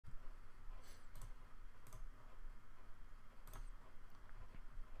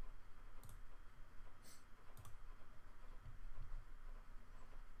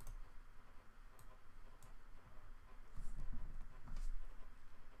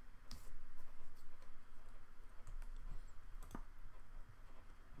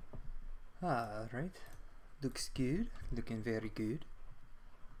Alright. Looks good. Looking very good.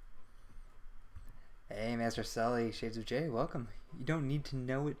 Hey, Master Sully, Shades of J, welcome. You don't need to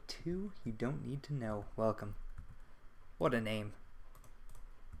know it too. You don't need to know. Welcome. What a name.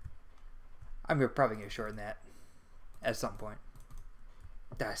 I'm probably going to shorten that at some point.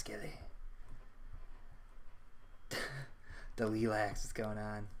 Daskele. The Lilacs is going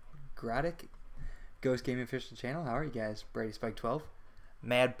on. Grotic, Ghost Gaming Official Channel, how are you guys? Brady Spike 12.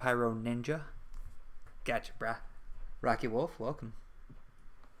 Mad Pyro Ninja. Gotcha, brah. Rocky Wolf, welcome.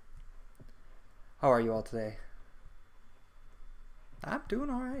 How are you all today? I'm doing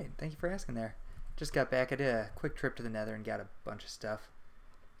alright. Thank you for asking there. Just got back. I did a quick trip to the Nether and got a bunch of stuff.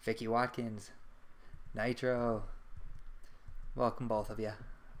 Vicky Watkins. Nitro. Welcome, both of you.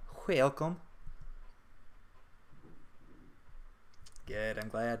 Welcome. Good, I'm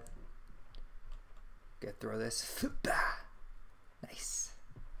glad. Gonna throw this. Nice.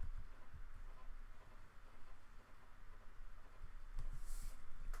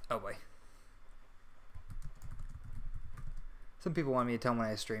 Oh boy. Some people want me to tell them when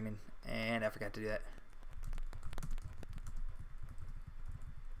I was streaming, and I forgot to do that.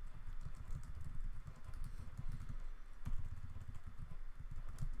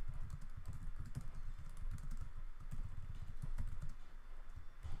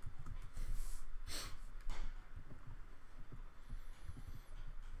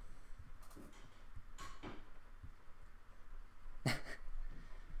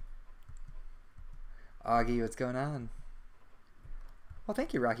 Augie, what's going on? Well,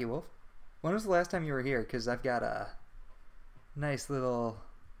 thank you, Rocky Wolf. When was the last time you were here? Because I've got a nice little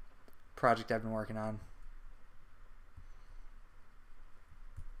project I've been working on.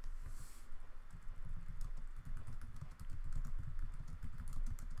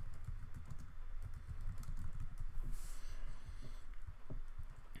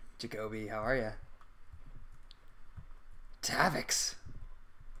 Jacoby, how are ya? Tavix!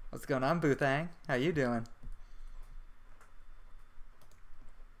 What's going on, Boothang? How you doing?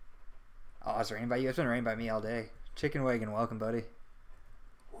 Oh, it's raining by you? It's been raining by me all day. Chicken Wagon, welcome, buddy.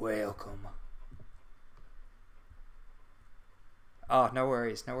 Welcome. Oh, no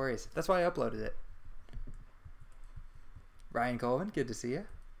worries, no worries. That's why I uploaded it. Ryan Colvin, good to see you.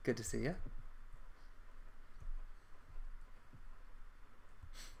 Good to see you.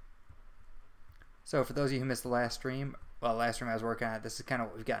 So for those of you who missed the last stream, well, last stream I was working on it, this is kind of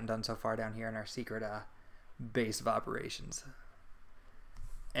what we've gotten done so far down here in our secret base of operations.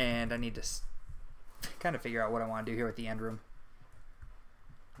 And I need to kind of figure out what I want to do here with the end room.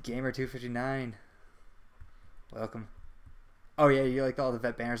 Gamer259, welcome. Oh yeah, you like all the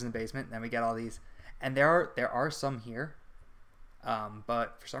vet banners in the basement, and then we got all these. And there are some here,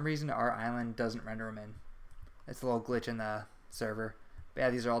 but for some reason our island doesn't render them in. It's a little glitch in the server. But yeah,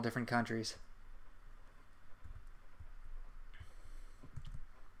 these are all different countries.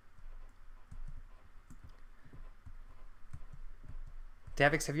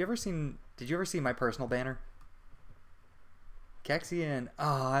 Davix, did you ever see my personal banner? Kexian,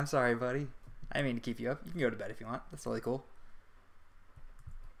 oh, I'm sorry, buddy. I didn't mean to keep you up. You can go to bed if you want. That's really cool.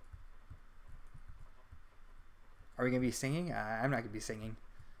 Are we going to be singing? I'm not going to be singing.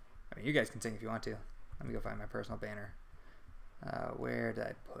 I mean, you guys can sing if you want to. Let me go find my personal banner. Where did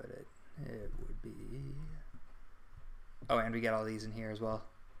I put it? It would be... Oh, and we got all these in here as well.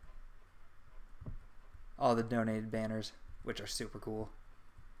 All the donated banners, which are super cool.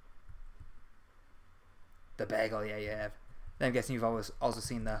 The bagel, yeah, you have. Then I'm guessing you've also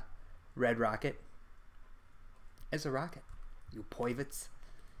seen the red rocket. It's a rocket, you poivets.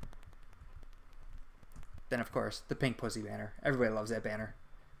 Then, of course, the pink pussy banner. Everybody loves that banner.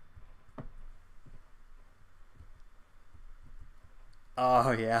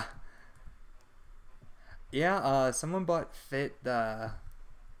 Oh, yeah. Yeah, someone bought Fit the...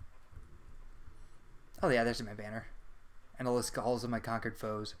 Oh, yeah, there's my banner. And all the skulls of my conquered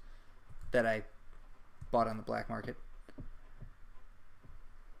foes that I bought on the black market.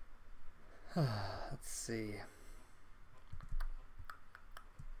 Let's see.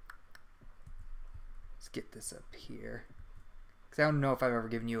 Let's get this up here. Because I don't know if I've ever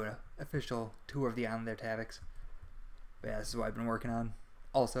given you an official tour of the island there, Tavix. But yeah, this is what I've been working on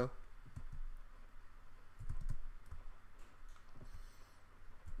also.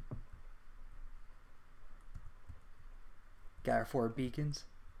 Got our 4 beacons.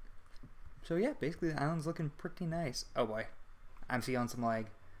 So yeah, basically the island's looking pretty nice. Oh boy, I'm feeling some lag.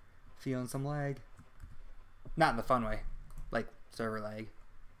 Feeling some lag. Not in the fun way, like server lag.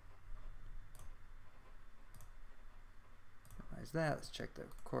 Minimize that. Let's check the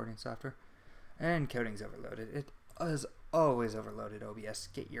recording software. And coding's overloaded. It is always overloaded, OBS.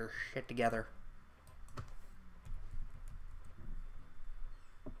 Get your shit together.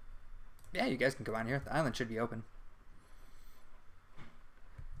 Yeah, you guys can come on here. The island should be open.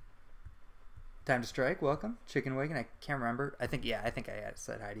 Time to strike. Welcome. Chicken Wagon. I can't remember. I think I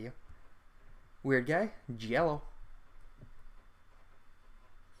said hi to you. Weird guy. Jello.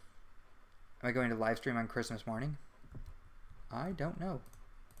 Am I going to live stream on Christmas morning? I don't know.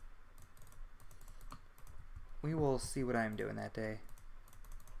 We will see what I'm doing that day.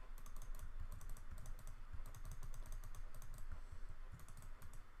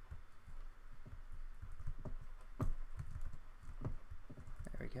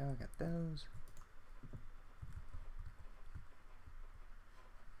 There we go. Got those.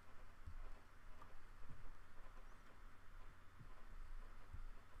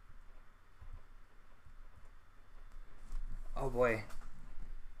 Oh boy.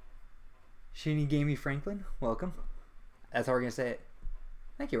 Sheeny Gamey Franklin, welcome. That's how we're going to say it.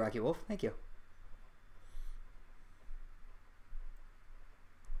 Thank you, Rocky Wolf. Thank you.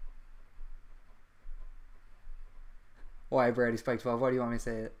 Why, Brady Spike 12? Why do you want me to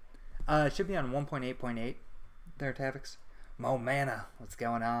say it? It should be on 1.8.8 there, Tavix. Mo Mana, what's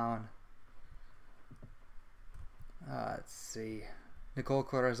going on? Let's see. Nicole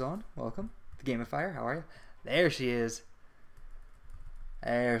Corazon, welcome. The Game of Fire, how are you? There she is.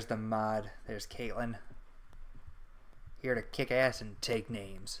 There's the mod. There's Caitlin. Here to kick ass and take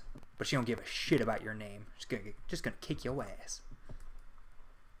names. But she don't give a shit about your name. She's just gonna kick your ass.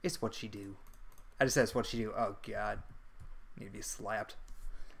 It's what she do. I just said it's what she do. Oh god. Need to be slapped.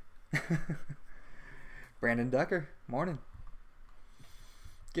 Brandon Ducker, morning.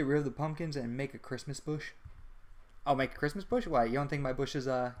 Get rid of the pumpkins and make a Christmas bush. I'll make a Christmas bush? Why? You don't think my bush is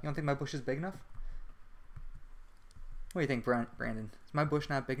big enough? What do you think, Brandon? Is my bush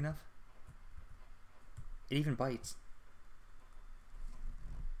not big enough? It even bites.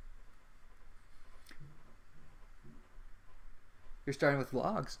 You're starting with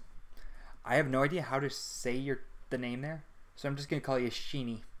vlogs. I have no idea how to say the name there, so I'm just gonna call you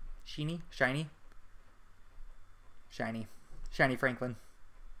Sheeny. Sheeny? Shiny? Shiny. Shiny Franklin.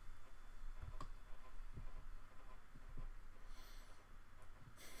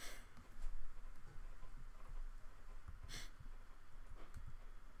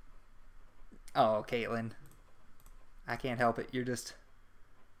 Oh, Caitlin. I can't help it. You're just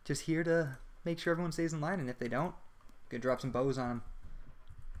here to make sure everyone stays in line, and if they don't, gonna drop some bows on them.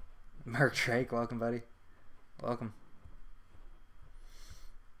 Mark Drake, welcome, buddy. Welcome.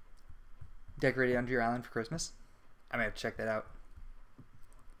 Decorated under your island for Christmas? I may have to check that out.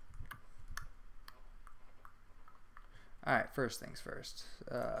 Alright, first things first.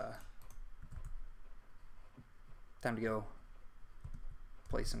 Time to go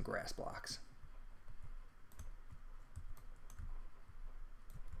place some grass blocks.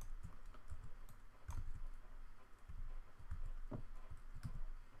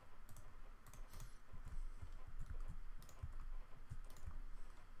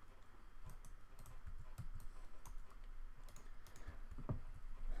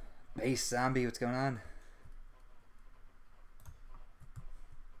 Base zombie, what's going on?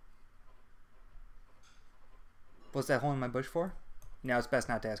 What's that hole in my bush for? No, it's best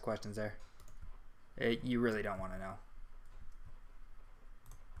not to ask questions there. You really don't want to know.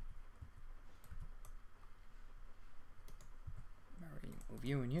 Alright, move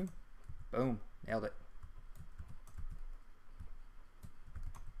you and you. Boom, nailed it.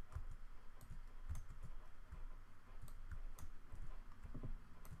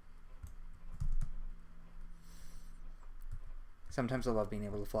 Sometimes I love being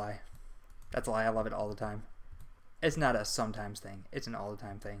able to fly. That's a lie, I love it all the time. It's not a sometimes thing, it's an all the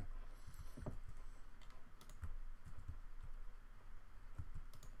time thing.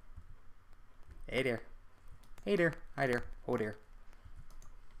 Hey there. Hey there. Hi there. Oh dear.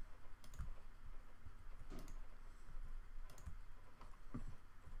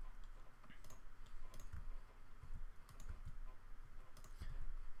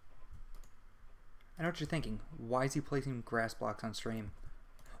 I know what you're thinking. Why is he placing grass blocks on stream?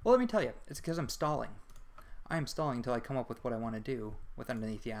 Well, let me tell you. It's because I'm stalling. I am stalling until I come up with what I want to do with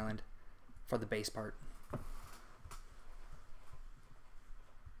underneath the island for the base part.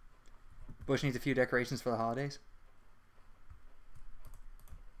 Bush needs a few decorations for the holidays.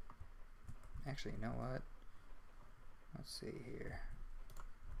 Actually, you know what? Let's see here.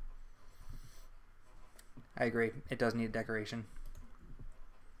 I agree. It does need a decoration.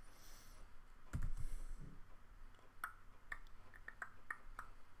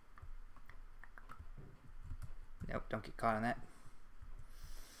 Nope, don't get caught on that.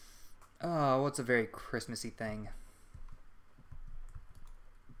 Oh, what's a very Christmassy thing?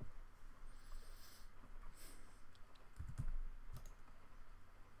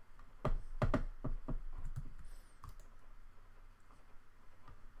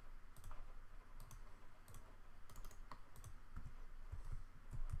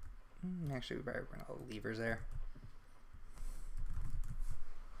 Actually, we better bring all the levers there.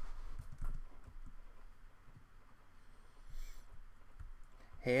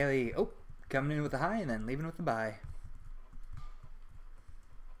 Haley, oh, coming in with the high and then leaving with the buy.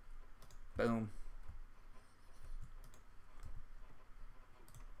 Boom.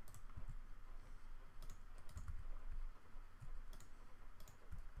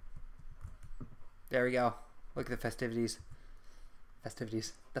 There we go. Look at the festivities.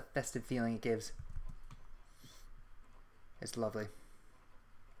 Festivities. The festive feeling it gives. It's lovely.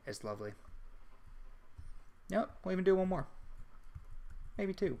 It's lovely. Yep, we'll even do one more.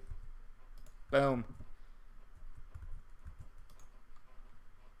 Maybe two. Boom.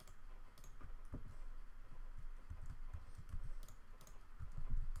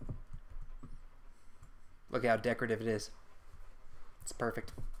 Look how decorative it is. It's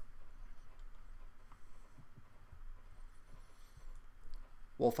perfect.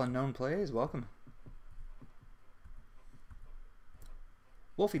 Wolf Unknown plays, welcome.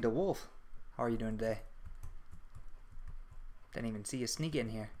 Wolfie the Wolf, how are you doing today? Didn't even see you sneak in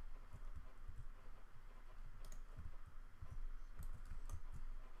here.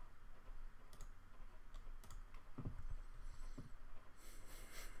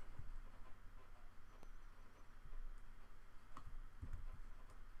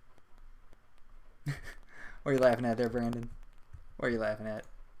 What are you laughing at there, Brandon? What are you laughing at?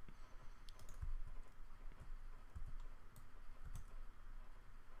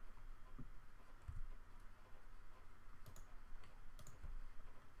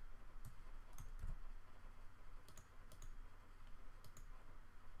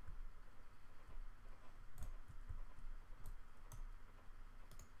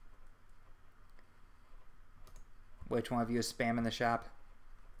 Which one of you is spamming the shop?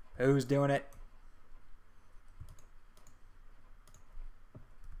 Who's doing it?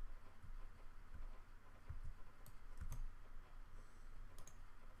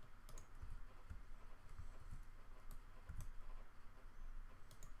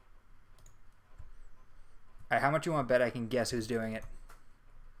 Alright, how much you want to bet I can guess who's doing it?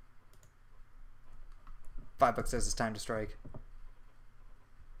 $5 says it's time to strike.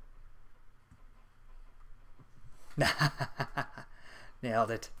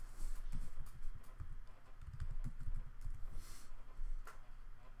 Nailed it.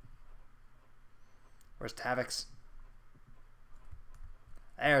 Where's Tavix?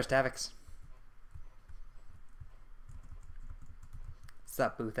 There's Tavix. What's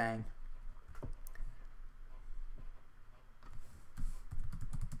up, Boothang?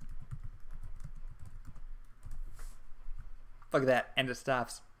 Look at that, and it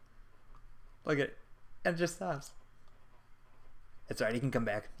stops. Look at it, and it just stops. It's alright, he can come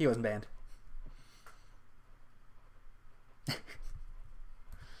back. He wasn't banned.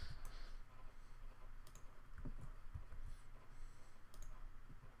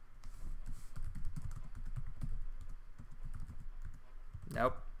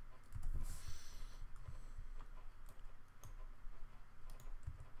 Nope.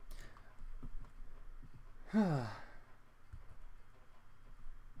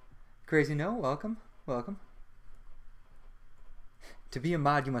 Crazy No, welcome. Welcome. To be a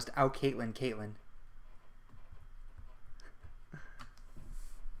mod, you must out Caitlyn.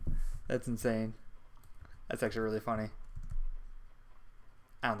 That's insane. That's actually really funny.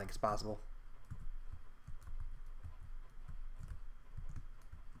 I don't think it's possible.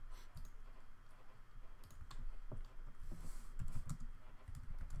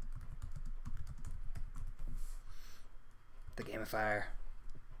 The Game of Fire.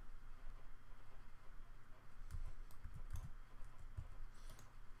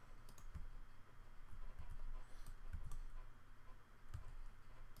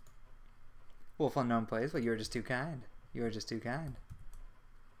 Wolf Unknown plays, well, you were just too kind. You were just too kind.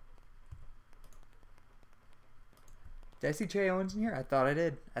 Did I see Trey Owens in here? I thought I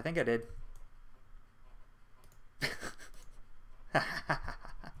did. I think I did.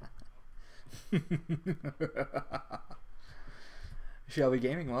 Shelby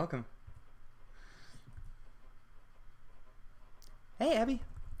Gaming, welcome. Hey, Abby.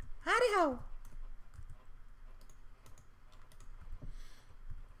 Howdy ho.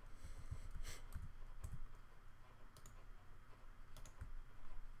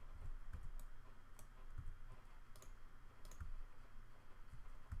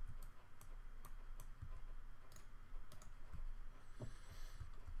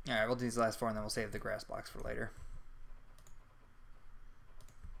 Alright, we'll do these last four and then we'll save the grass blocks for later.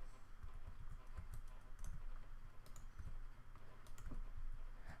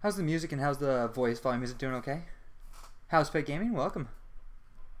 How's the music and how's the voice volume? Is it doing okay? House Pet Gaming, welcome.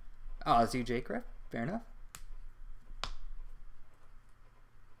 Oh, it's you, J-Craft. Fair enough.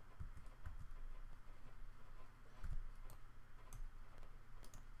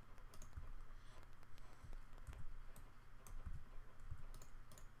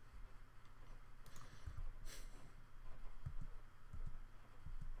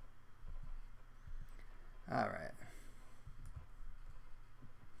 Alright.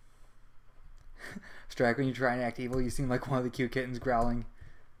 Strike, when you try and act evil, you seem like one of the cute kittens growling.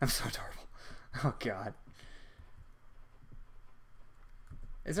 I'm so adorable. Oh god.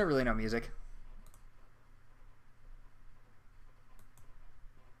 Is there really no music?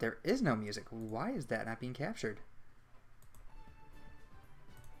 There is no music. Why is that not being captured?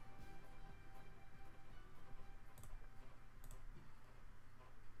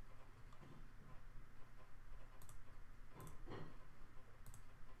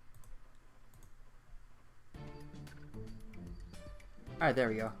 Alright, there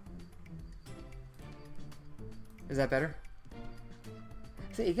we go. Is that better?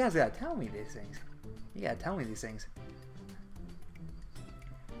 See, you guys gotta tell me these things. You gotta tell me these things.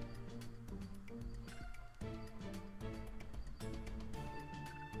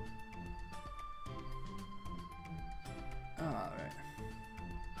 Alright.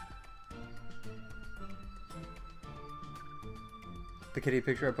 The kitty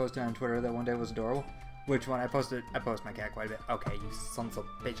picture I posted on Twitter that one day was adorable. Which one? I post my cat quite a bit. Okay, you sons of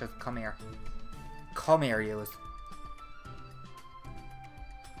bitches, come here. Come here, you.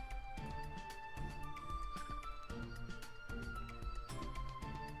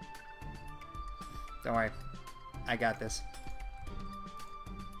 Don't worry. I got this.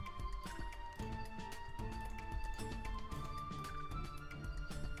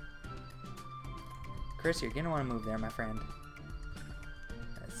 Chris, you're gonna want to move there, my friend.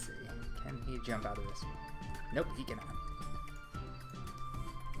 Let's see. Can he jump out of this? Nope, he cannot.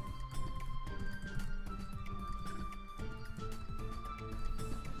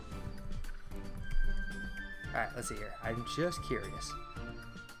 Alright, let's see here. I'm just curious.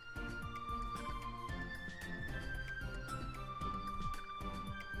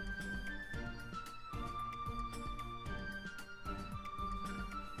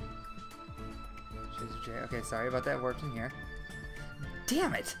 Okay, sorry about that. Warped in here.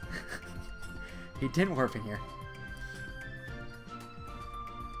 Damn it! He didn't warp in here.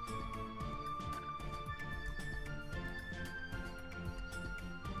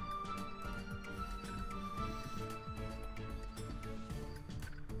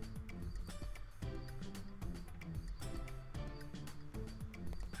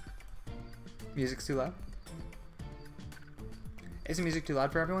 Music's too loud? Is the music too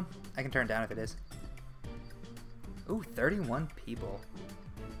loud for everyone? I can turn it down if it is. Ooh, 31 people.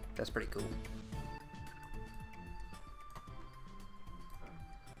 That's pretty cool.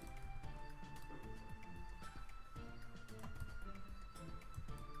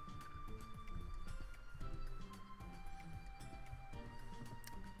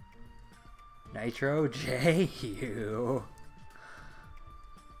 Nitro J-U.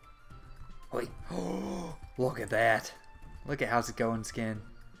 Wait. Oh, look at that. Look at how's it going, skin.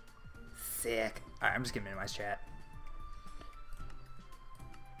 Sick. Alright, I'm just gonna minimize chat.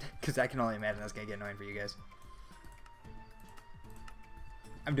 Because I can only imagine that's going to get annoying for you guys.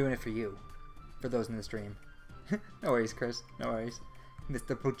 I'm doing it for you. For those in the stream. No worries, Chris. No worries.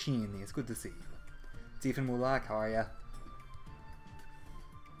 Mr. Puccini, it's good to see you. Stephen Mulak, how are ya?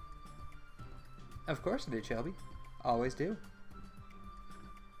 Of course I do, Shelby. Always do.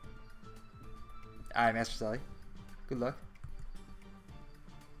 Alright, Master Sally. Good luck.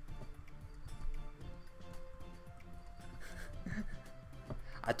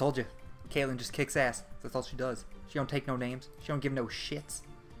 I told you, Caitlyn just kicks ass. That's all she does. She don't take no names. She don't give no shits.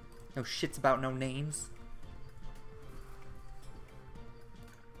 No shits about no names.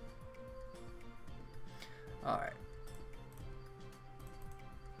 Alright.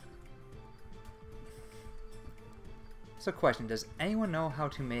 So question, does anyone know how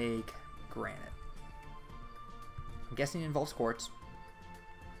to make granite? I'm guessing it involves quartz.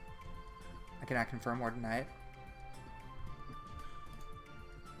 I cannot confirm or deny it.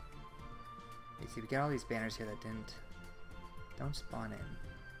 You see, we got all these banners here that don't spawn in.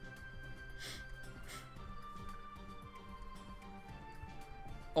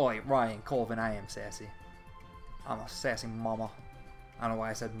 Oi, Ryan, Colvin, I am sassy. I'm a sassy mama. I don't know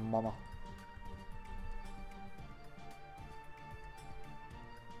why I said mama.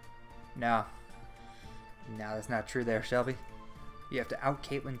 No. No, that's not true there, Shelby. You have to out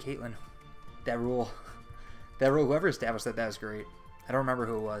Caitlyn. That rule. That rule, whoever established that was great. I don't remember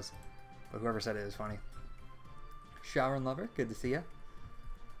who it was. But whoever said it was funny. Shower and Lover, good to see ya.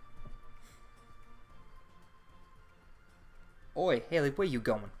 Oi, Haley, where you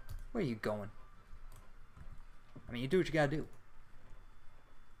going? Where you going? I mean, you do what you gotta do.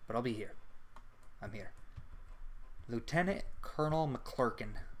 But I'll be here. I'm here. Lieutenant Colonel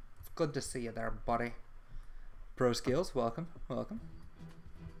McClurkin. It's good to see you there, buddy. Pro Skills, welcome, welcome.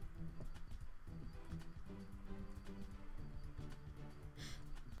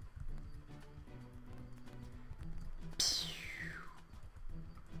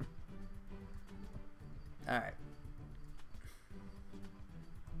 Alright.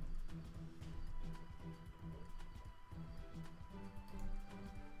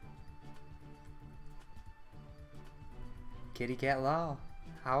 Kitty Cat Law,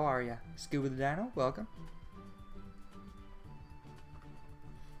 how are ya? Scuba the Dino, welcome.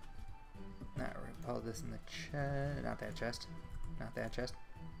 Alright, we're gonna pull this in the chest. Not that chest. Not that chest.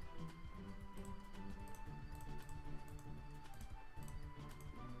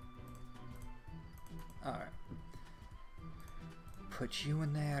 Alright. Put you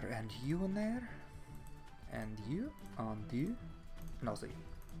in there, and you in there. And you, and you. And also you.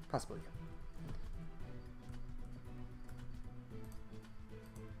 Possibly you.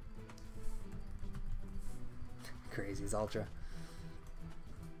 Crazy's Ultra.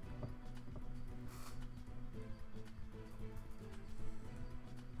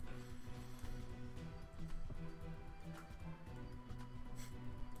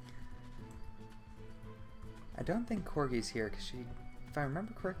 I don't think Corgi's here because she, if I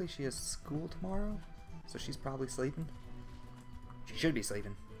remember correctly, she has school tomorrow, so she's probably sleeping. She should be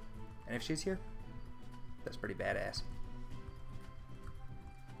sleeping. And if she's here, that's pretty badass.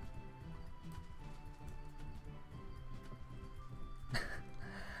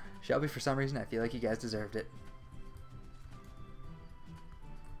 Shelby, for some reason, I feel like you guys deserved it.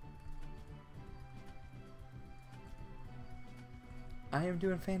 I am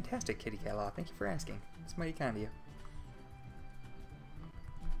doing fantastic, Kitty Cat Law. Thank you for asking. It's mighty kind of you.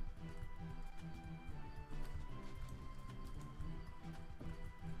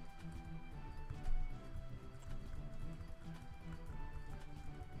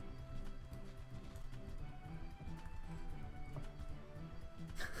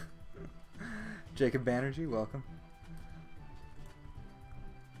 Jacob Banerjee, welcome.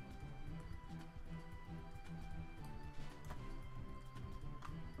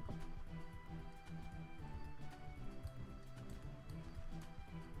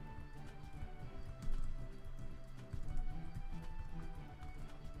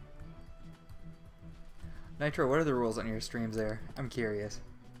 Nitro, what are the rules on your streams there? I'm curious.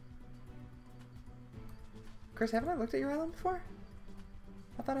 Chris, haven't I looked at your island before?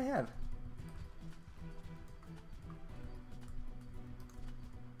 I thought I have.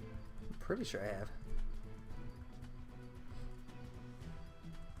 I'm pretty sure I have.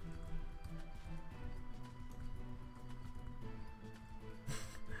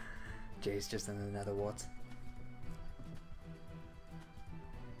 Jay's just in another what?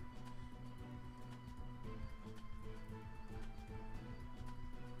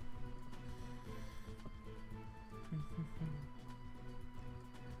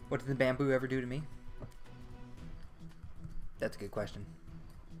 What did the bamboo ever do to me? That's a good question.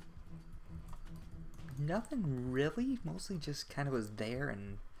 Nothing really. Mostly just kind of was there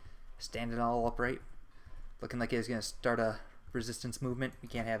and standing all upright. Looking like it was going to start a resistance movement. We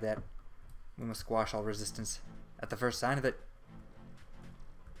can't have that. We must squash all resistance at the first sign of it.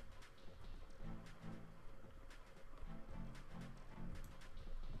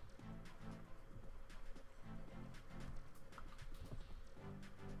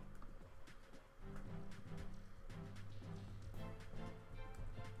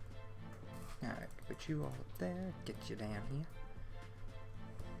 Alright, put you all up there, get you down here.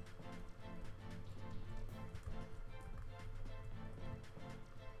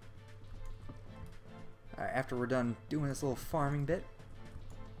 Alright, after we're done doing this little farming bit.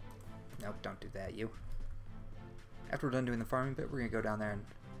 Nope, don't do that, you. After we're done doing the farming bit, we're going to go down there and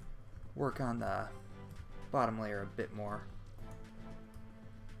work on the bottom layer a bit more.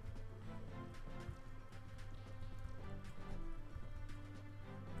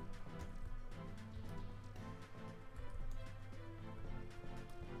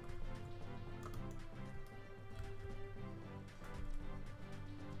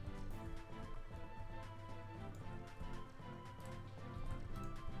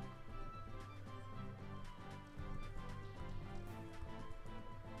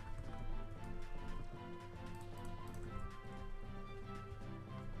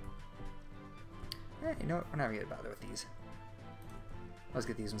 Alright, you know what? We're not going to bother with these. Let's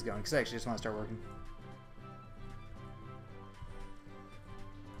get these ones going, because I actually just want to start working.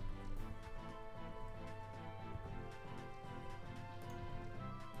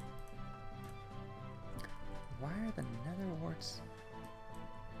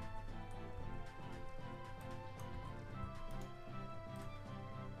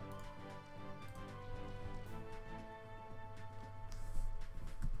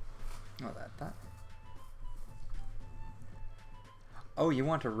 Oh, that. Oh, you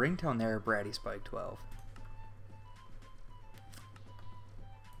want a ringtone there, Bratty Spike 12.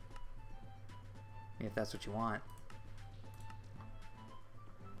 If that's what you want.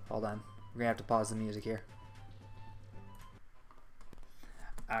 Hold on. We're gonna have to pause the music here.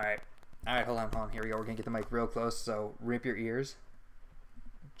 Alright. Alright, hold on. Here we go. We're gonna get the mic real close, so rip your ears.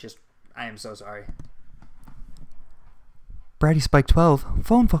 I am so sorry. Bratty Spike 12,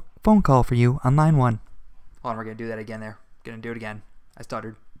 phone call for you on line 1. Hold on, we're gonna do that again there. Gonna do it again. I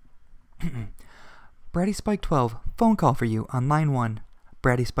stuttered. Bratty Spike 12, phone call for you on line 1.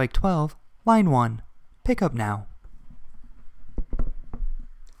 Bratty Spike 12, line 1. Pick up now.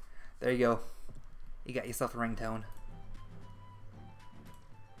 There you go. You got yourself a ringtone.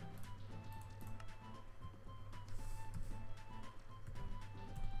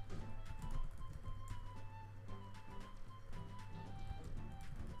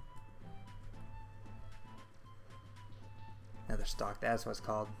 Another stock, that's what it's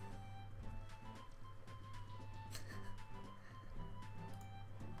called.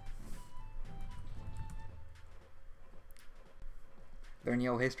 Learn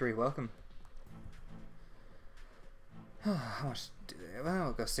your history, welcome. How much? Well,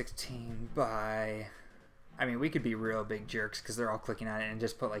 we'll go 16 by... I mean, we could be real big jerks because they're all clicking on it and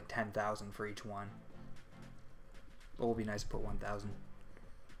just put like 10,000 for each one. But it will be nice to put 1,000.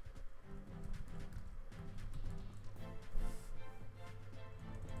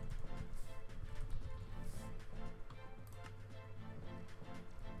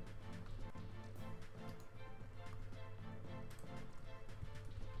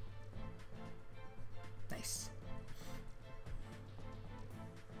 Nice.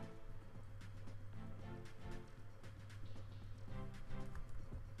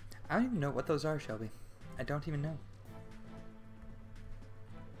 I don't even know what those are, Shelby. I don't even know.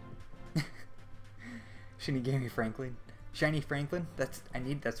 Shinigami Franklin. Shiny Franklin? That's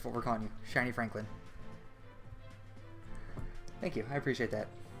what we're calling you. Shiny Franklin. Thank you. I appreciate that.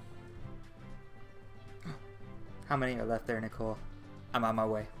 How many are left there, Nicole? I'm on my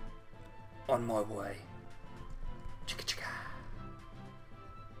way. On my way. Chicka chicka.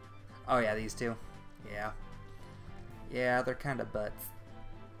 Oh yeah, these two. Yeah. Yeah, they're kind of butts.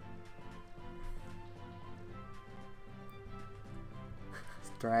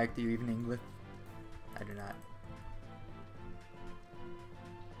 Drag, do you even English? I do not.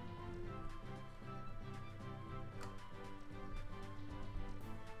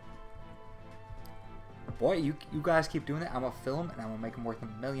 Boy, you guys keep doing that. I'm gonna film and I'm gonna make them worth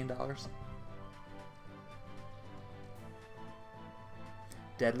 $1 million.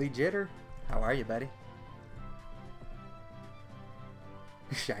 Deadly Jitter, how are you, buddy?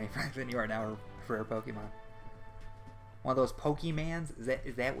 Shiny Franklin, you are now a rare Pokemon. One of those Pokemans?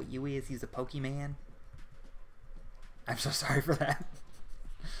 Is that what you is? He's a Pokemon? I'm so sorry for that.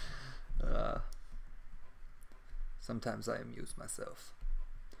 Sometimes I amuse myself.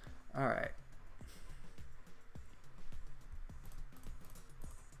 Alright.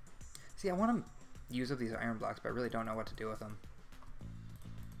 See, I want to use up these iron blocks, but I really don't know what to do with them.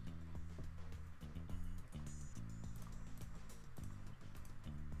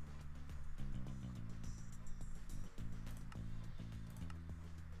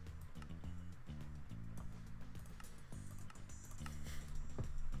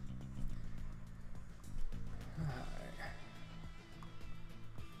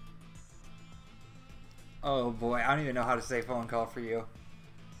 Oh boy, I don't even know how to say phone call for you.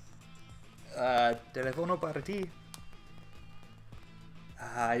 Telefono para ti.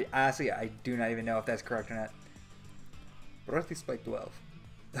 Honestly, I do not even know if that's correct or not. Bratty Spike 12.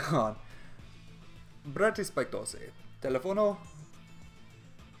 Hold on. Bratty Spike 12. Telefono.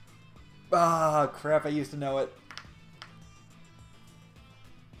 Ah, crap, I used to know it.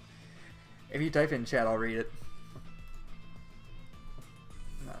 If you type in chat, I'll read it.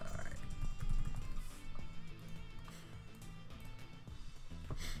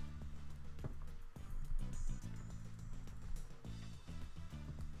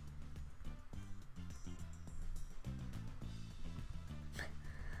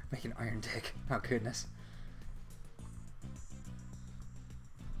 Make an iron dick. Oh, goodness.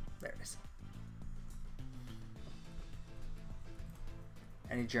 There it is.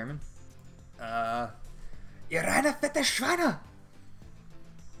 Any German? Ihr reine fette Schweine!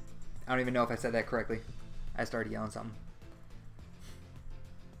 I don't even know if I said that correctly. I started yelling something.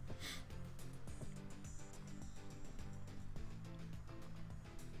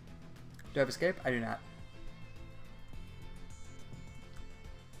 Do I have escape? I do not.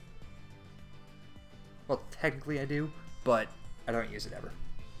 Well, technically I do, but I don't use it ever.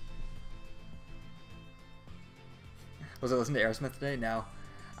 Was I listening to Aerosmith today? No,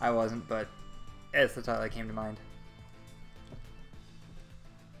 I wasn't, but it's the title that came to mind.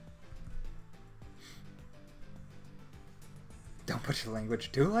 Don't butcher the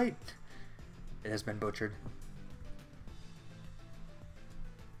language. Too late. It has been butchered.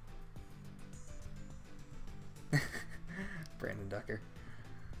 Brandon Ducker.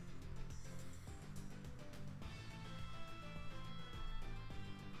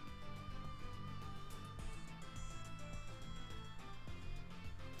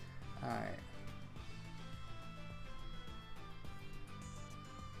 Alright.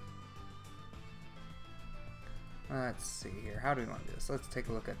 Let's see here. How do we want to do this? Let's take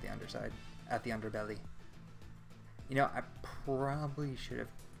a look at the underside, at the underbelly. You know, I probably should have...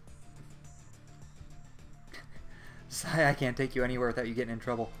 Sigh, I can't take you anywhere without you getting in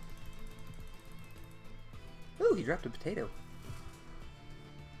trouble. Ooh, he dropped a potato.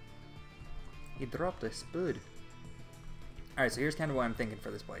 He dropped a spud. Alright, so here's kind of what I'm thinking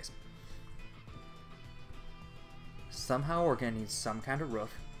for this place. Somehow we're going to need some kind of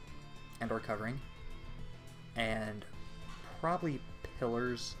roof and or covering. And probably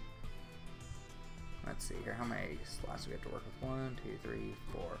pillars. Let's see here. How many slots do we have to work with? 1, 2, 3,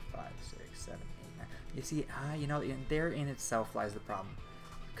 4, 5, 6, 7, 8, 9. You see, you know, there in itself lies the problem.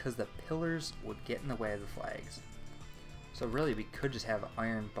 Because the pillars would get in the way of the flags. So really, we could just have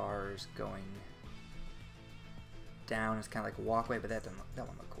iron bars going down. It's kind of like a walkway, but that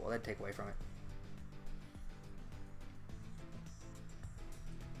won't look cool. That'd take away from it.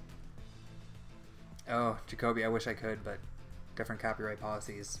 Oh, Jacoby, I wish I could, but different copyright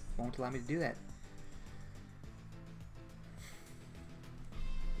policies won't allow me to do that.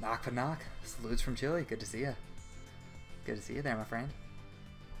 Knock for knock. Salutes from Chile. Good to see you. Good to see you there, my friend.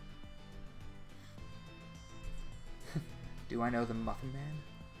 Do I know the Muffin Man?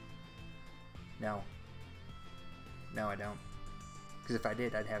 No. No, I don't. Because if I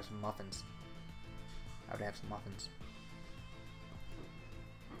did, I'd have some muffins. I would have some muffins.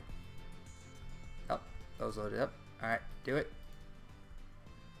 Oh, those loaded up. Alright, do it.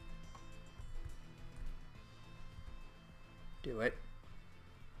 Do it.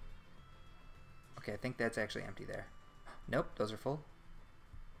 Okay, I think that's actually empty there. Nope, those are full.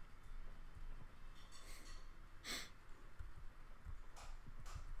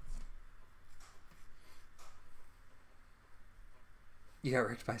 You got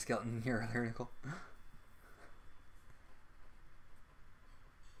wrecked by a skeleton in your other article.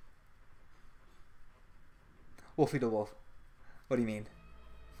 Wolfie the wolf. What do you mean?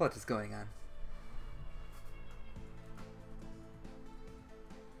 What is going on?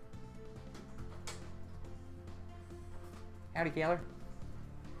 Howdy, Galler.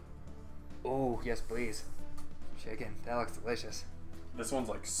 Oh, yes, please. Chicken. That looks delicious. This one's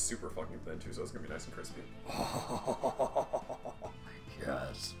like super fucking thin too, so it's gonna be nice and crispy. Oh,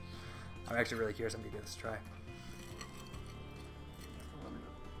 yes. I'm actually really curious. I'm gonna give this a try.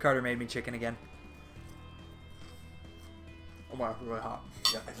 Carter made me chicken again. Oh wow, really hot.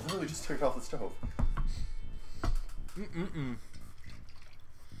 Yeah, I literally just took it off the stove.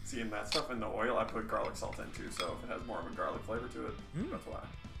 See, in that stuff in the oil, I put garlic salt in too, so if it has more of a garlic flavor to it, that's why.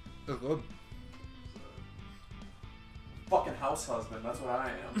 It's good. Fucking house husband, that's what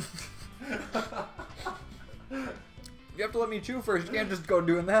I am. You have to let me chew first. You can't just go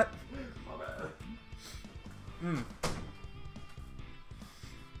doing that. My bad.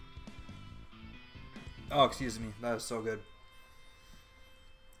 Oh, excuse me. That was so good.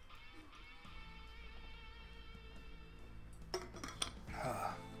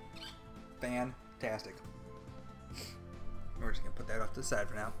 Fantastic. We're just gonna put that off to the side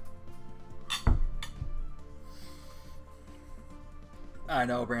for now. I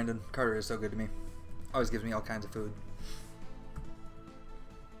know, Brandon. Carter is so good to me. Always gives me all kinds of food.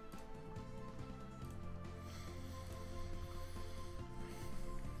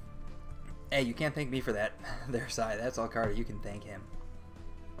 Hey, you can't thank me for that. Their side. That's all Carter. You can thank him.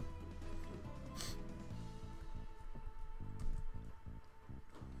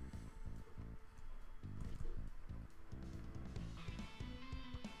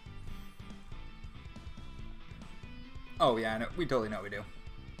 Oh yeah, I know. We totally know what we do.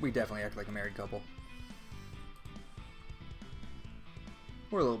 We definitely act like a married couple.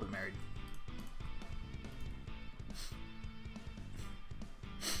 We're a little bit married.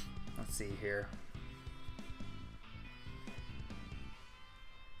 Let's see here.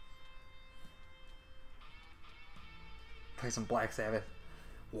 Play some Black Sabbath.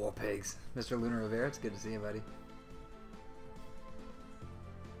 War Pigs. Mr. Lunar Rivera, it's good to see you, buddy.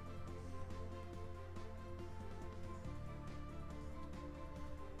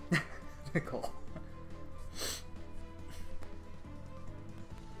 Nicole.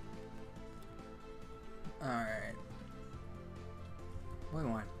 Alright. What do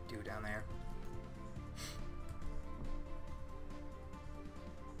we want to do down there?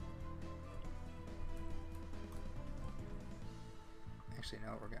 Actually,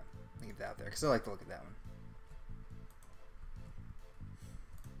 no, we're going to leave that out there because I like to look at that one.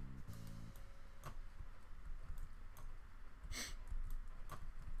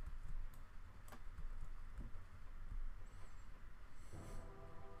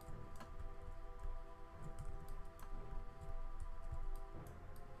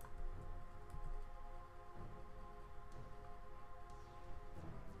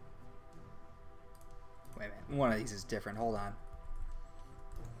 Wait a minute, one of these is different. Hold on.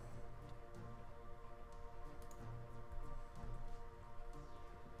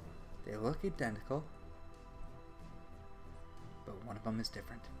 They look identical, but one of them is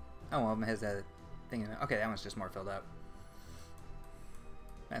different. Oh, one of them has that thing in it. Okay, that one's just more filled up.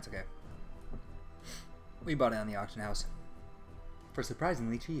 That's okay. We bought it on the auction house for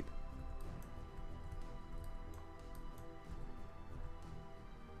surprisingly cheap.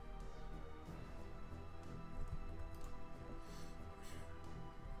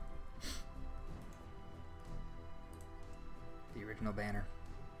 The original banner.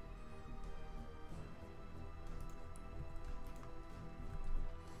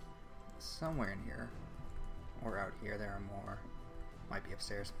 Somewhere in here, or out here, there are more. Might be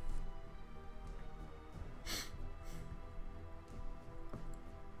upstairs.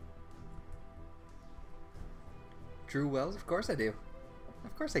 Drew Wells? Of course I do.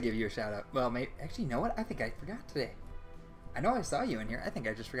 Of course I give you a shout out. Well, mate, actually, you know what? I think I forgot today. I know I saw you in here. I think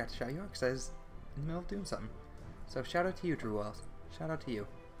I just forgot to shout you out because I was in the middle of doing something. So shout out to you, Drew Wells. Shout out to you.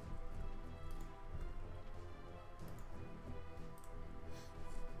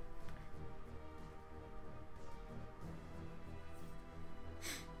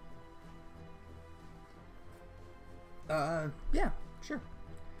 Yeah, sure.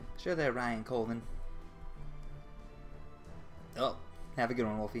 Sure there, Ryan Colvin. Oh, have a good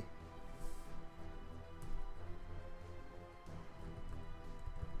one, Wolfie.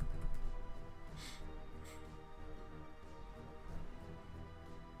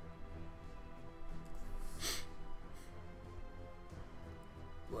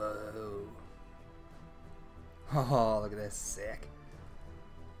 Whoa. Oh, look at this. Sick.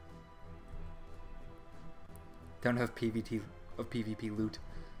 Don't have PvP loot.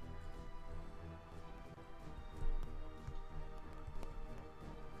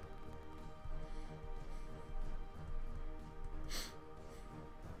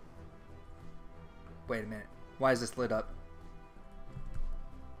 Wait a minute. Why is this lit up?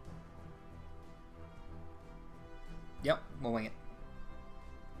 Yep, we'll wing it.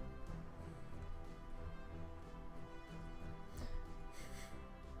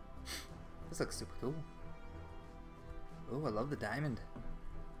 This looks super cool. Oh, I love the diamond.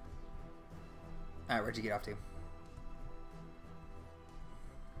 Alright, where'd you get off to?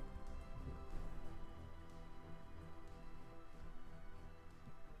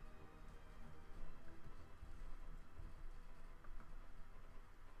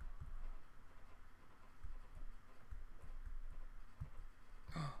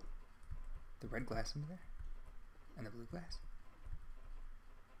 The red glass into there? And the blue glass?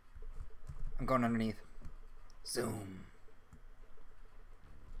 I'm going underneath. Zoom.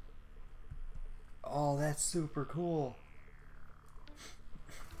 Oh, that's super cool.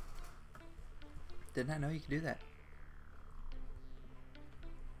 Did not know you could do that.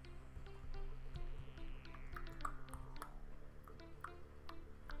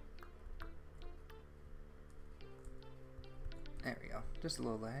 There we go. Just a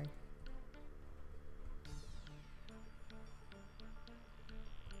little lag.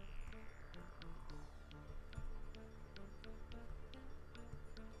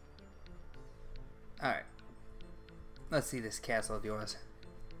 Alright. Let's see this castle of yours.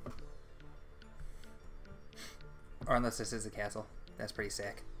 Or unless this is a castle. That's pretty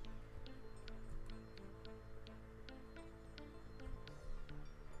sick.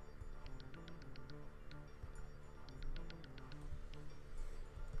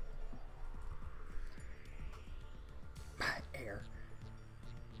 Air.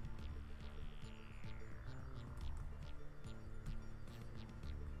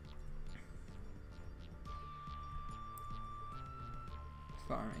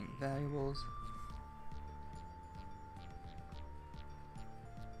 Farming valuables.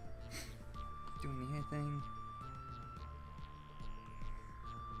 Doing anything?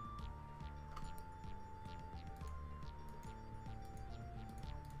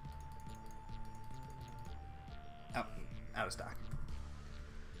 Oh, out of stock.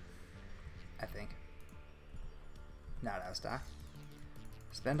 I think. Not out of stock.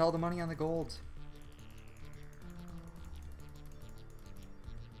 Spend all the money on the golds.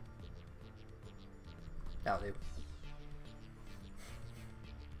 That'll do.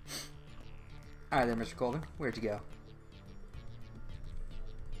 Alright there, Mr. Colvin. Where'd you go?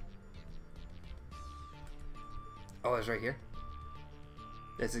 Oh, it's right here.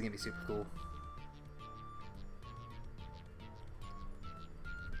 This is gonna be super cool.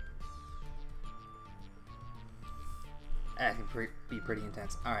 That can be pretty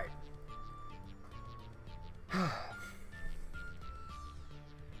intense. Alright.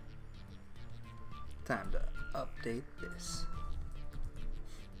 Time to update this.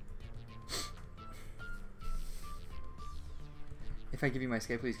 If I give you my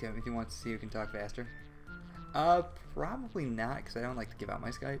Skype, please come if you want to see who can talk faster. Probably not, because I don't like to give out my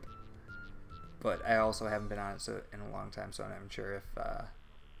Skype. But I also haven't been on it in a long time, so I'm not even sure if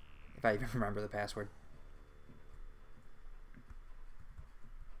I even remember the password.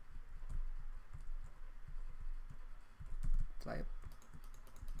 Fly up.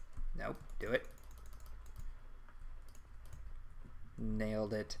 Nope, do it.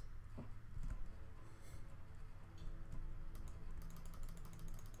 Nailed it.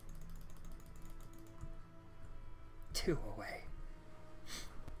 Two away.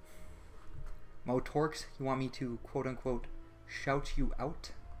 Mo Torx, you want me to quote unquote shout you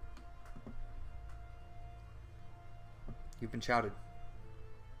out? You've been shouted.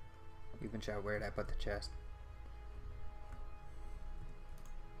 You've been shouted. Where did I put the chest?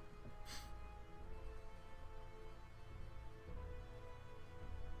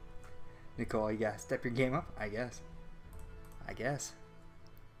 Nicole, you gotta step your game up, I guess. I guess.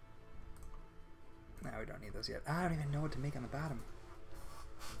 No, we don't need those yet. I don't even know what to make on the bottom.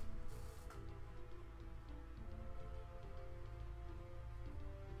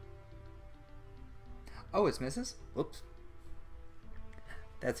 Oh, it's misses? Whoops.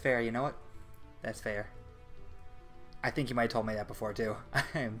 That's fair, you know what? That's fair. I think you might have told me that before, too. I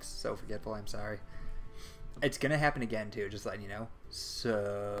am so forgetful, I'm sorry. It's gonna happen again, too, just letting you know.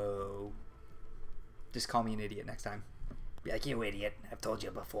 So... just call me an idiot next time. Be like, you idiot, I've told you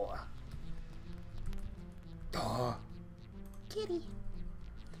before. Oh. Kitty.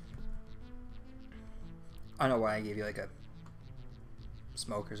 I don't know why I gave you like a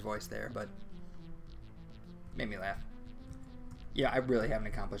smoker's voice there, but made me laugh. Yeah, I really haven't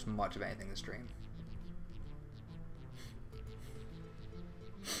accomplished much of anything this stream.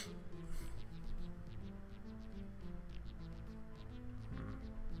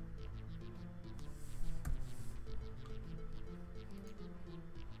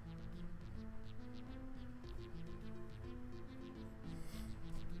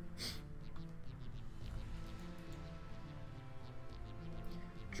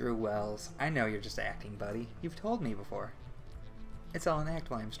 Drew Wells, I know you're just acting, buddy. You've told me before. It's all an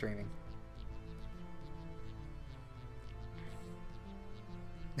act while I'm streaming.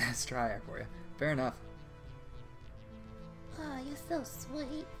 That's try for you. Fair enough. Oh, you're so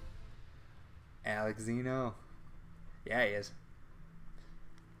sweet. Alex Xynon. Yeah, he is.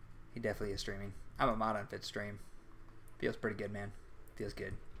 He definitely is streaming. I'm a mod on Fit Stream. Feels pretty good, man. Feels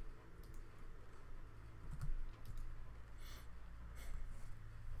good.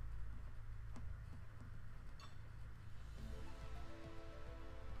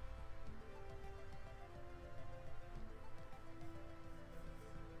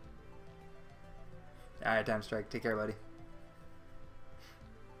 Alright, time strike. Take care, buddy.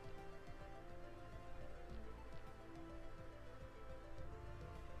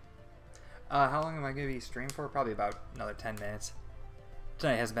 How long am I going to be streaming for? Probably about another 10 minutes.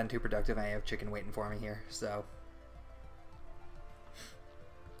 Tonight hasn't been too productive. I have chicken waiting for me here, so...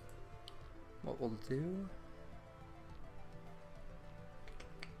 what we'll do...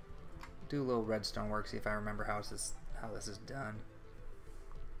 do a little redstone work, see if I remember how this is done.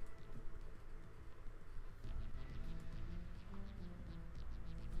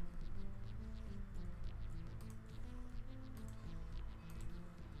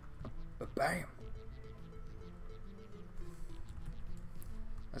 Bam!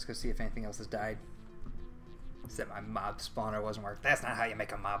 Let's go see if anything else has died. Said my mob spawner wasn't working. That's not how you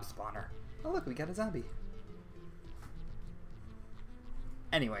make a mob spawner. Oh look, we got a zombie.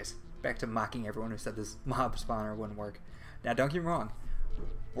 Anyways, back to mocking everyone who said this mob spawner wouldn't work. Now don't get me wrong.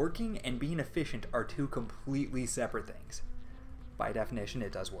 Working and being efficient are two completely separate things. By definition,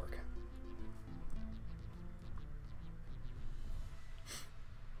 it does work.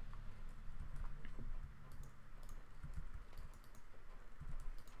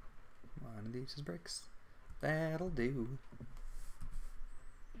 One of these is bricks. That'll do.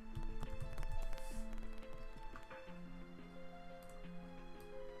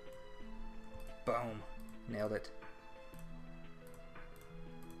 Boom. Nailed it.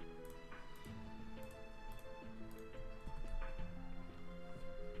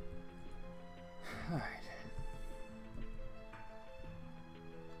 Alright.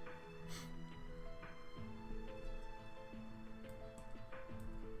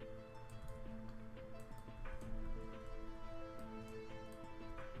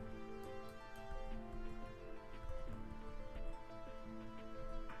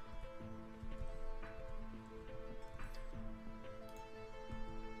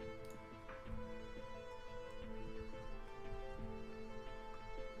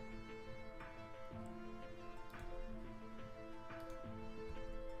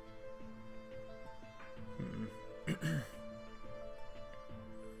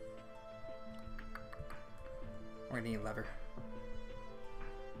 We're gonna need leather.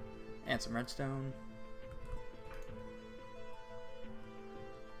 And some redstone.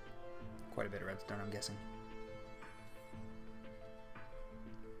 Quite a bit of redstone, I'm guessing.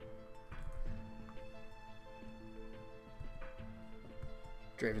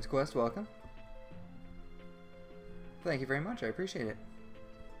 Draven's Quest, welcome. Thank you very much, I appreciate it.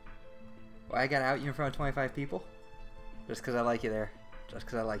 Well, I gotta out you in front of 25 people? Just because I like you there. Just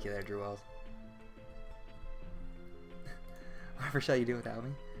because I like you there, Drew Wells. Whatever shall you do without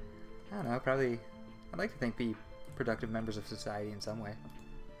me? I don't know, probably... I'd like to think be productive members of society in some way.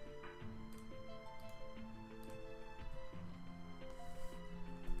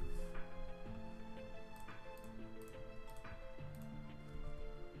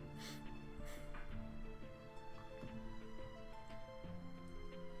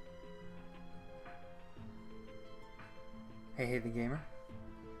 Hey, the gamer.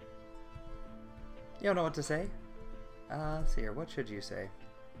 You don't know what to say? Let's see here. What should you say?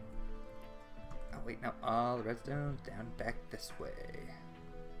 Oh, wait, no. All the redstone down back this way.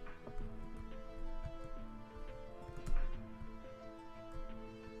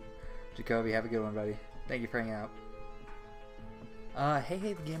 Jacoby, have a good one, buddy. Thank you for hanging out. Hey,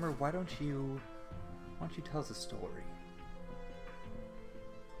 the gamer, why don't you tell us a story?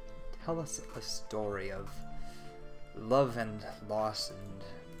 Tell us a story of love and loss and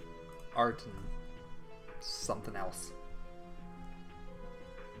art and something else.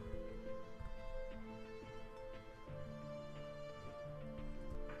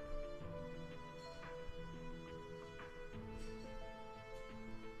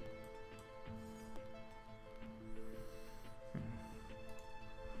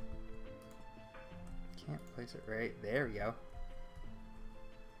 Can't place it right. There we go.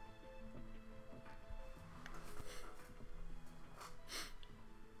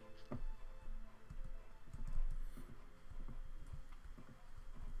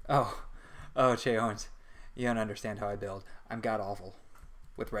 Oh, Che Owens, you don't understand how I build. I'm god awful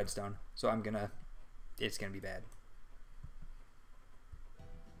with redstone, so it's gonna be bad.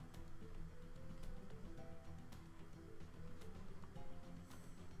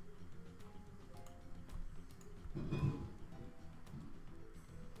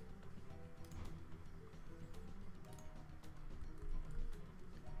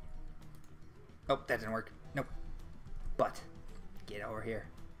 Oh, that didn't work. Nope. But get over here.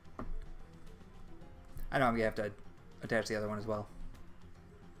 I know I'm gonna have to attach the other one as well,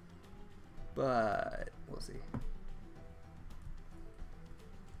 but we'll see.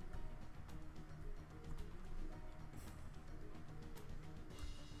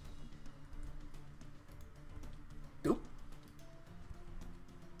 Oop.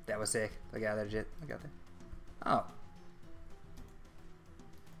 That was sick. Look out there, Jit. Look out there. Oh.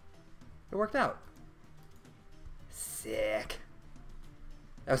 It worked out. Sick.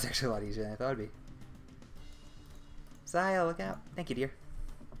 That was actually a lot easier than I thought it'd be. Zaya, look out. Thank you, dear.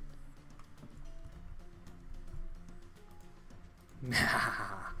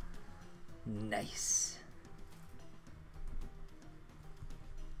 Nice.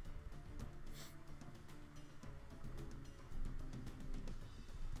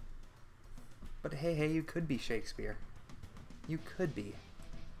 But hey, you could be Shakespeare. You could be.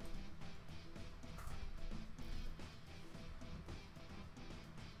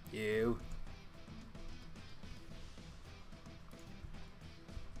 You.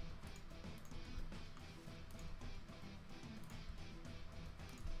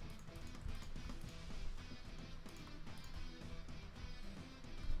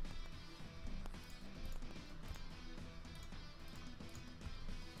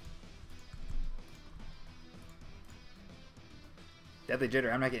 Deadly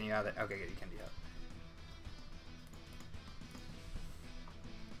Jitter, I'm not getting you out of there. Okay, good, you can be out.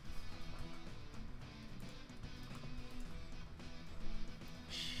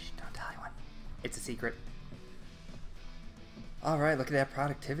 Shh, don't tell anyone. It's a secret. Alright, look at that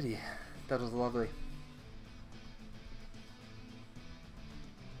productivity. That was lovely.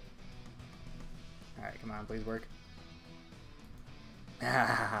 Alright, come on, please work.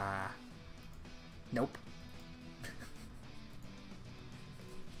 Ah, nope.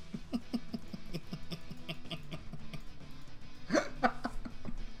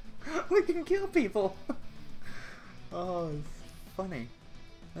 We can kill people. Oh, it's funny.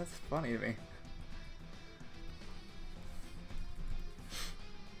 That's funny to me.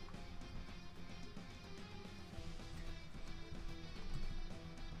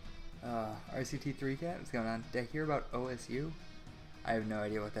 RCT3 cat, what's going on? Did I hear about OSU? I have no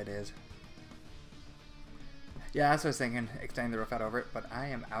idea what that is. Yeah, that's what I was thinking, extending the roof out over it, but I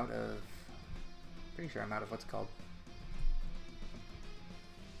am out of... Pretty sure I'm out of what's called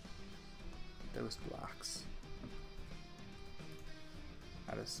those blocks.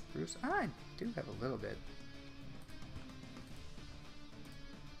 Out of spruce? I do have a little bit.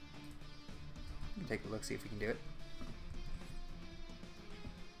 Let me take a look, see if we can do it.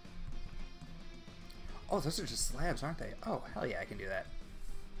 Oh, those are just slabs, aren't they? Oh, hell yeah, I can do that.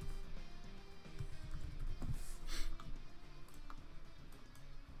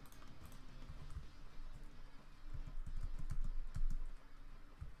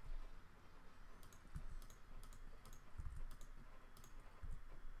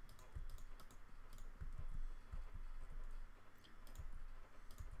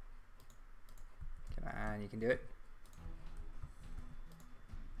 Come on, you can do it.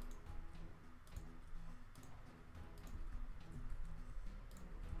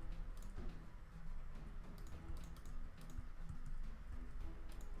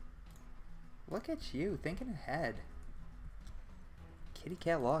 Look at you, thinking ahead. Kitty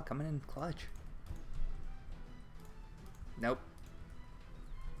cat law coming in clutch. Nope.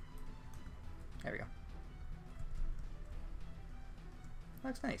 There we go.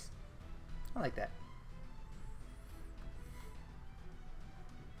 Looks nice. I like that.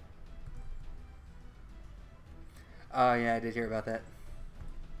 Oh yeah, I did hear about that.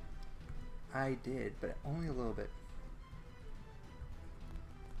 I did, but only a little bit.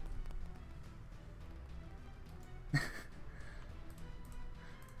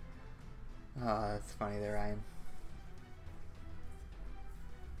 Oh, that's funny there, Ryan.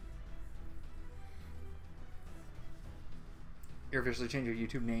 You're officially changed your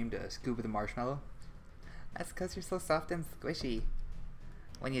YouTube name to Scuba the Marshmallow? That's because you're so soft and squishy.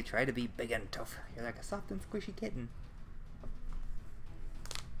 When you try to be big and tough, you're like a soft and squishy kitten.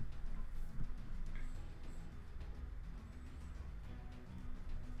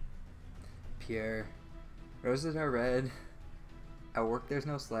 Pure. Roses are red. At work there's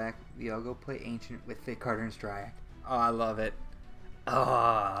no slack. We all go play Ancient with Fit Carter and Stryak. Oh, I love it.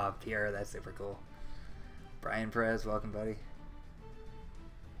 Oh, Pierre, that's super cool. Brian Perez, welcome, buddy.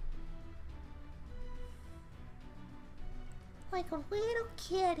 Like a little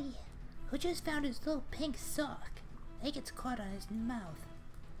kitty who just found his little pink sock. It gets caught on his mouth.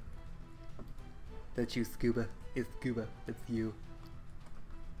 That's you, Scuba. It's Scuba. It's you.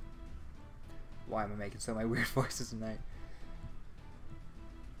 Why am I making so many weird voices tonight?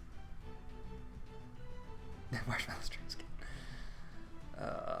 Marshmallow string skin.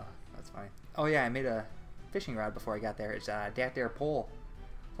 That's funny. Oh yeah, I made a fishing rod before I got there. It's that there pole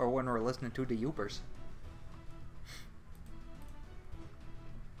for when we're listening to the Yoopers.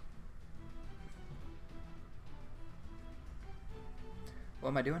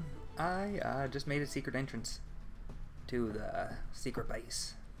 What am I doing? I just made a secret entrance to the secret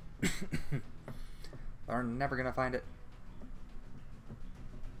base. We're never gonna find it.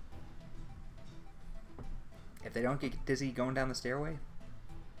 If they don't get dizzy going down the stairway,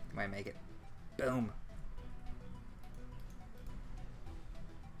 they might make it. Boom.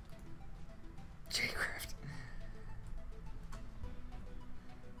 J-Craft.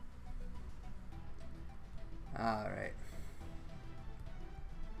 Alright.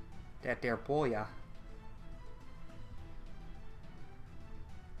 That there boy, yeah.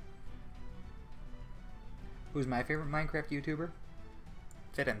 Who's my favorite Minecraft YouTuber?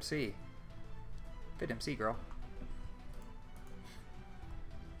 FitMC. FitMC, girl.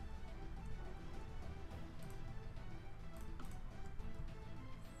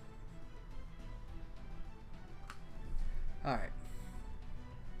 Alright.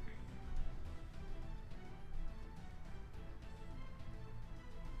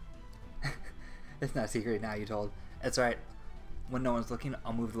 It's not a secret now, you told. That's right. When no one's looking,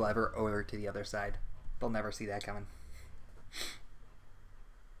 I'll move the lever over to the other side. They'll never see that coming.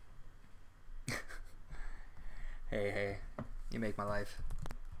 Hey, you make my life.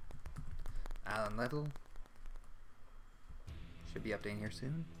 Island level. Should be updating here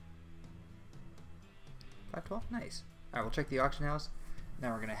soon. 512, nice. Alright, we'll check the auction house.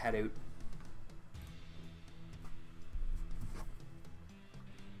 Now we're gonna head out.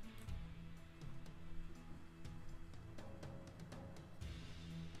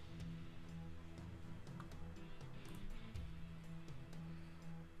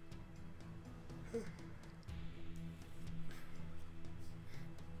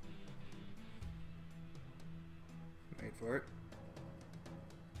 Wait for it.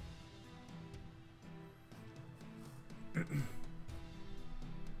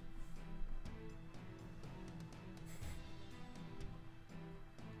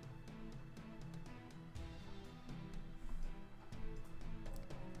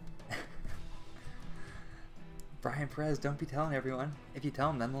 Brian Perez, don't be telling everyone. If you tell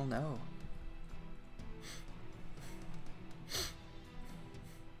them, then they'll know.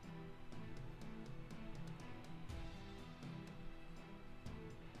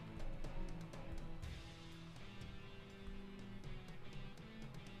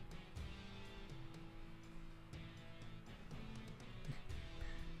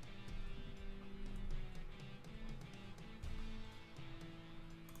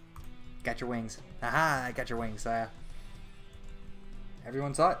 Got your wings. Haha, I got your wings.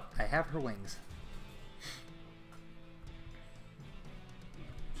 Everyone saw it. I have her wings.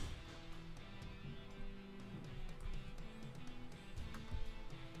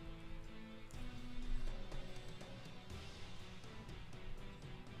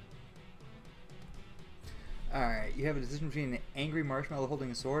 Alright, you have a decision between an angry marshmallow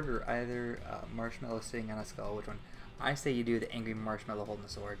holding a sword or either marshmallow sitting on a skull. Which one? I say you do the angry marshmallow holding a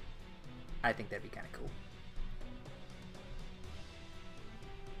sword. I think that'd be kind of cool.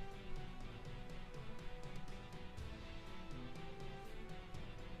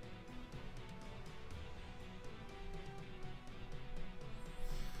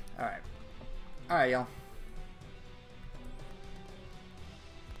 Alright. Alright, y'all.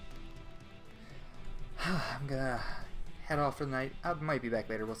 I'm gonna head off for the night. I might be back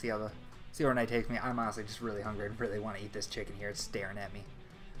later. We'll see where night takes me. I'm honestly just really hungry and really want to eat this chicken here. It's staring at me.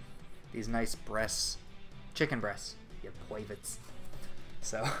 These nice breasts. Chicken breasts. You poivets.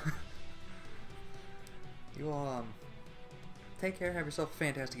 So, you all take care. Have yourself a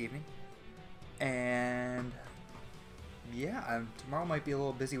fantastic evening. And, yeah, tomorrow might be a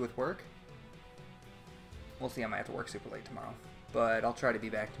little busy with work. We'll see. I might have to work super late tomorrow. But I'll try to be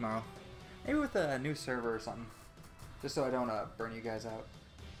back tomorrow. Maybe with a new server or something. Just so I don't burn you guys out.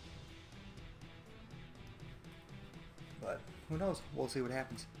 But, who knows? We'll see what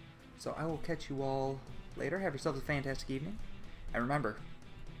happens. So I will catch you all later. Have yourselves a fantastic evening. And remember,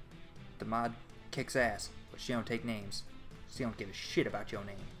 the mod kicks ass, but she don't take names. She don't give a shit about your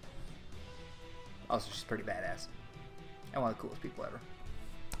name. Also, she's pretty badass. And one of the coolest people ever.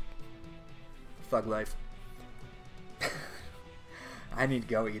 Thug life. I need to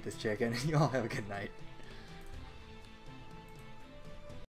go eat this chicken. You all have a good night.